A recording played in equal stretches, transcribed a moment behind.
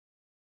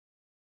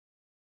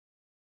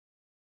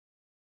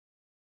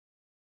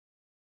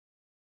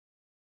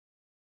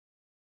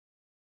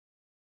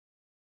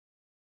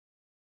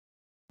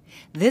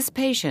This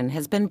patient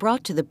has been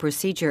brought to the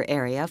procedure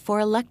area for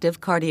elective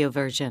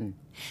cardioversion.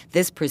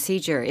 This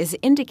procedure is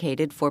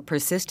indicated for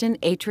persistent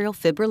atrial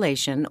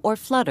fibrillation or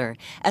flutter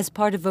as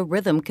part of a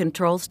rhythm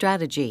control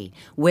strategy,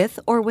 with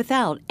or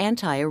without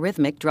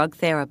antiarrhythmic drug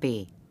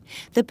therapy.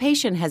 The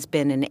patient has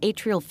been in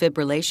atrial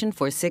fibrillation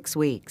for 6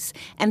 weeks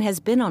and has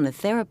been on a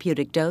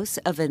therapeutic dose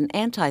of an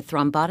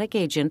antithrombotic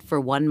agent for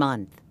 1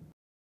 month.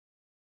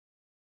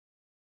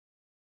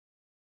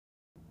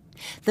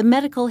 The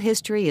medical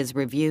history is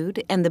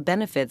reviewed and the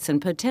benefits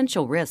and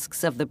potential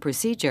risks of the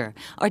procedure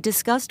are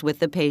discussed with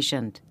the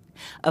patient.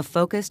 A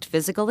focused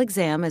physical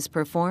exam is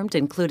performed,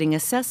 including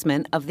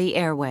assessment of the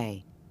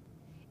airway.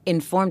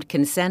 Informed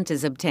consent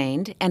is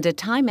obtained and a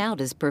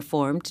timeout is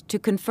performed to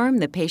confirm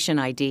the patient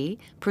ID,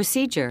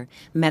 procedure,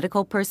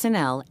 medical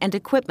personnel, and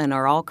equipment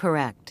are all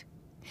correct.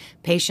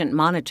 Patient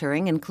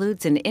monitoring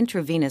includes an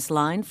intravenous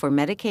line for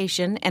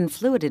medication and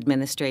fluid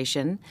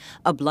administration,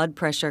 a blood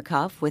pressure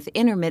cuff with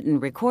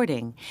intermittent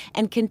recording,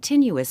 and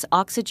continuous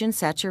oxygen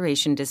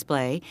saturation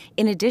display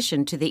in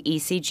addition to the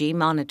ECG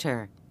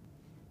monitor.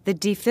 The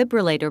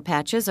defibrillator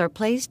patches are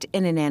placed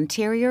in an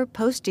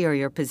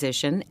anterior-posterior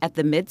position at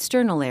the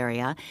mid-sternal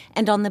area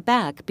and on the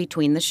back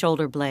between the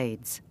shoulder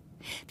blades.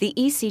 The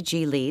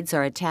ECG leads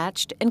are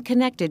attached and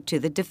connected to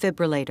the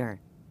defibrillator.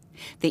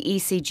 The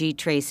ECG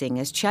tracing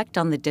is checked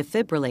on the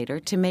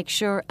defibrillator to make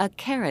sure a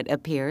caret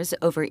appears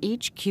over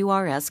each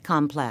QRS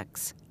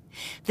complex.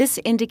 This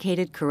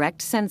indicated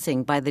correct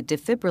sensing by the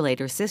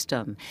defibrillator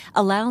system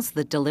allows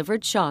the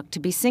delivered shock to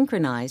be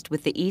synchronized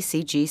with the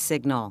ECG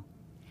signal.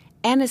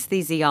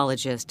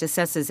 Anesthesiologist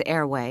assesses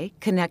airway,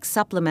 connects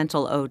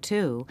supplemental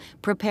O2,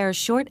 prepares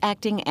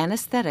short-acting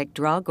anesthetic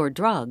drug or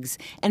drugs,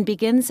 and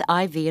begins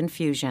IV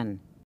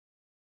infusion.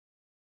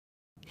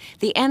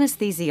 The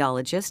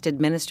anesthesiologist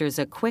administers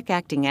a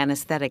quick-acting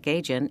anesthetic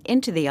agent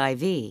into the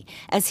IV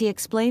as he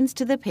explains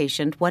to the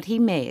patient what he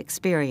may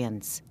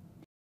experience.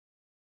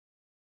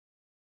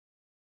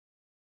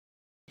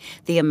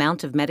 The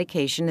amount of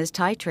medication is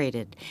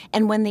titrated,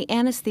 and when the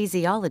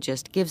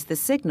anesthesiologist gives the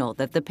signal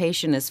that the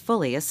patient is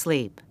fully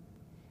asleep.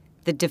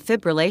 The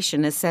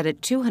defibrillation is set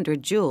at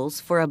 200 joules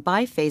for a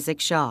biphasic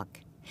shock.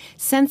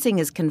 Sensing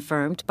is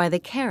confirmed by the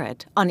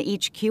caret on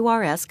each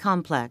QRS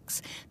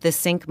complex, the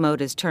sync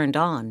mode is turned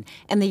on,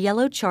 and the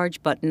yellow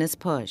charge button is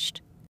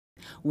pushed.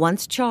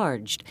 Once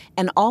charged,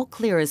 an all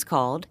clear is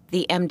called,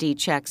 the MD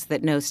checks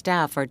that no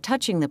staff are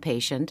touching the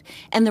patient,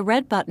 and the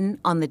red button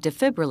on the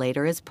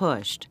defibrillator is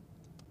pushed.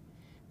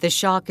 The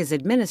shock is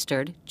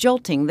administered,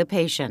 jolting the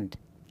patient.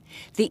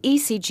 The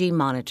ECG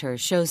monitor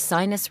shows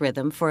sinus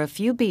rhythm for a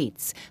few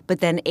beats, but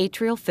then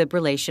atrial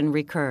fibrillation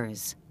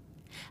recurs.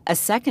 A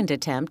second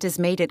attempt is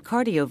made at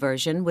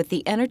cardioversion with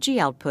the energy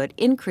output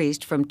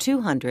increased from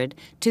 200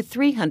 to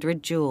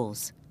 300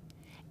 joules.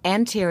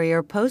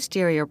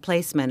 Anterior-posterior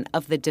placement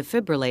of the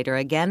defibrillator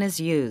again is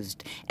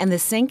used, and the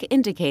sync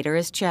indicator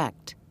is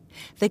checked.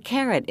 The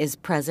caret is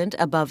present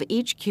above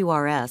each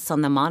QRS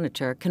on the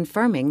monitor,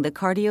 confirming the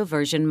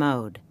cardioversion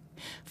mode.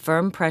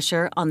 Firm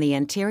pressure on the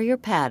anterior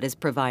pad is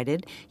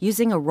provided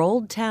using a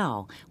rolled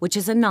towel, which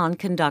is a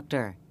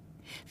non-conductor.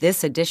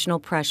 This additional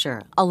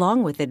pressure,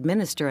 along with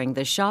administering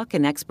the shock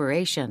and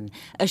expiration,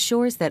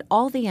 assures that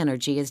all the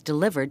energy is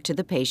delivered to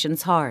the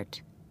patient's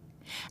heart.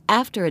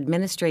 After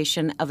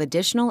administration of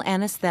additional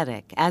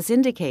anesthetic, as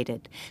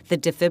indicated, the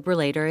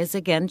defibrillator is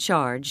again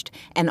charged,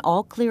 and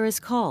all clear is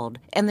called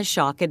and the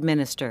shock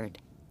administered.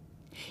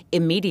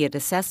 Immediate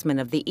assessment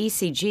of the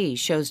ECG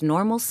shows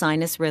normal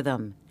sinus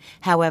rhythm.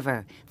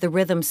 However, the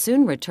rhythm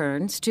soon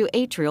returns to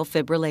atrial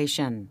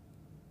fibrillation.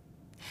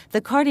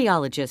 The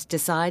cardiologist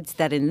decides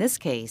that in this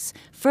case,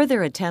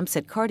 further attempts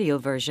at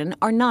cardioversion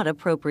are not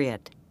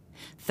appropriate.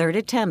 Third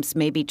attempts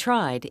may be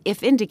tried,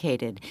 if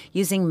indicated,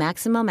 using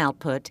maximum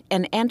output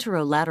and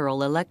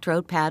anterolateral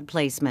electrode pad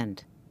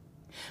placement.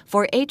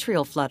 For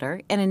atrial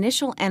flutter, an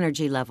initial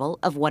energy level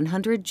of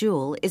 100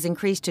 joule is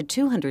increased to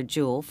 200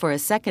 joule for a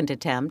second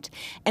attempt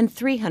and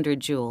 300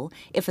 joule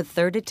if a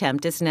third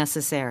attempt is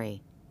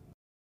necessary.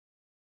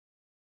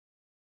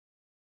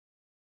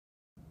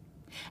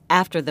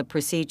 After the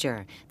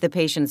procedure, the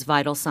patient's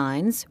vital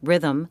signs,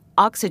 rhythm,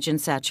 oxygen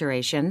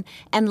saturation,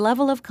 and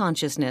level of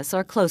consciousness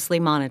are closely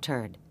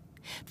monitored.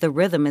 The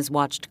rhythm is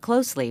watched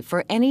closely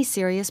for any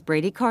serious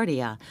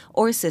bradycardia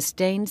or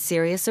sustained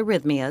serious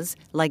arrhythmias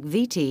like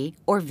VT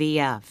or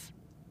VF.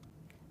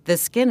 The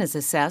skin is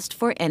assessed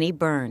for any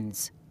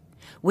burns.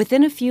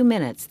 Within a few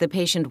minutes, the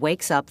patient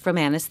wakes up from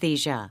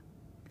anesthesia.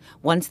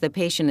 Once the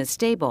patient is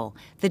stable,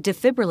 the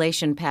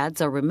defibrillation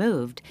pads are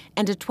removed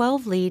and a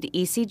 12-lead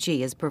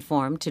ECG is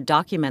performed to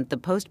document the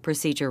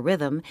post-procedure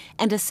rhythm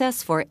and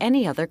assess for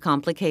any other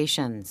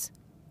complications.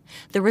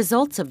 The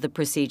results of the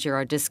procedure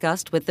are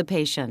discussed with the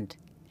patient.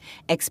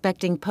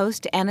 Expecting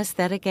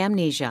post-anesthetic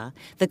amnesia,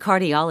 the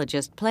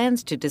cardiologist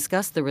plans to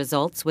discuss the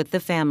results with the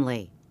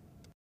family.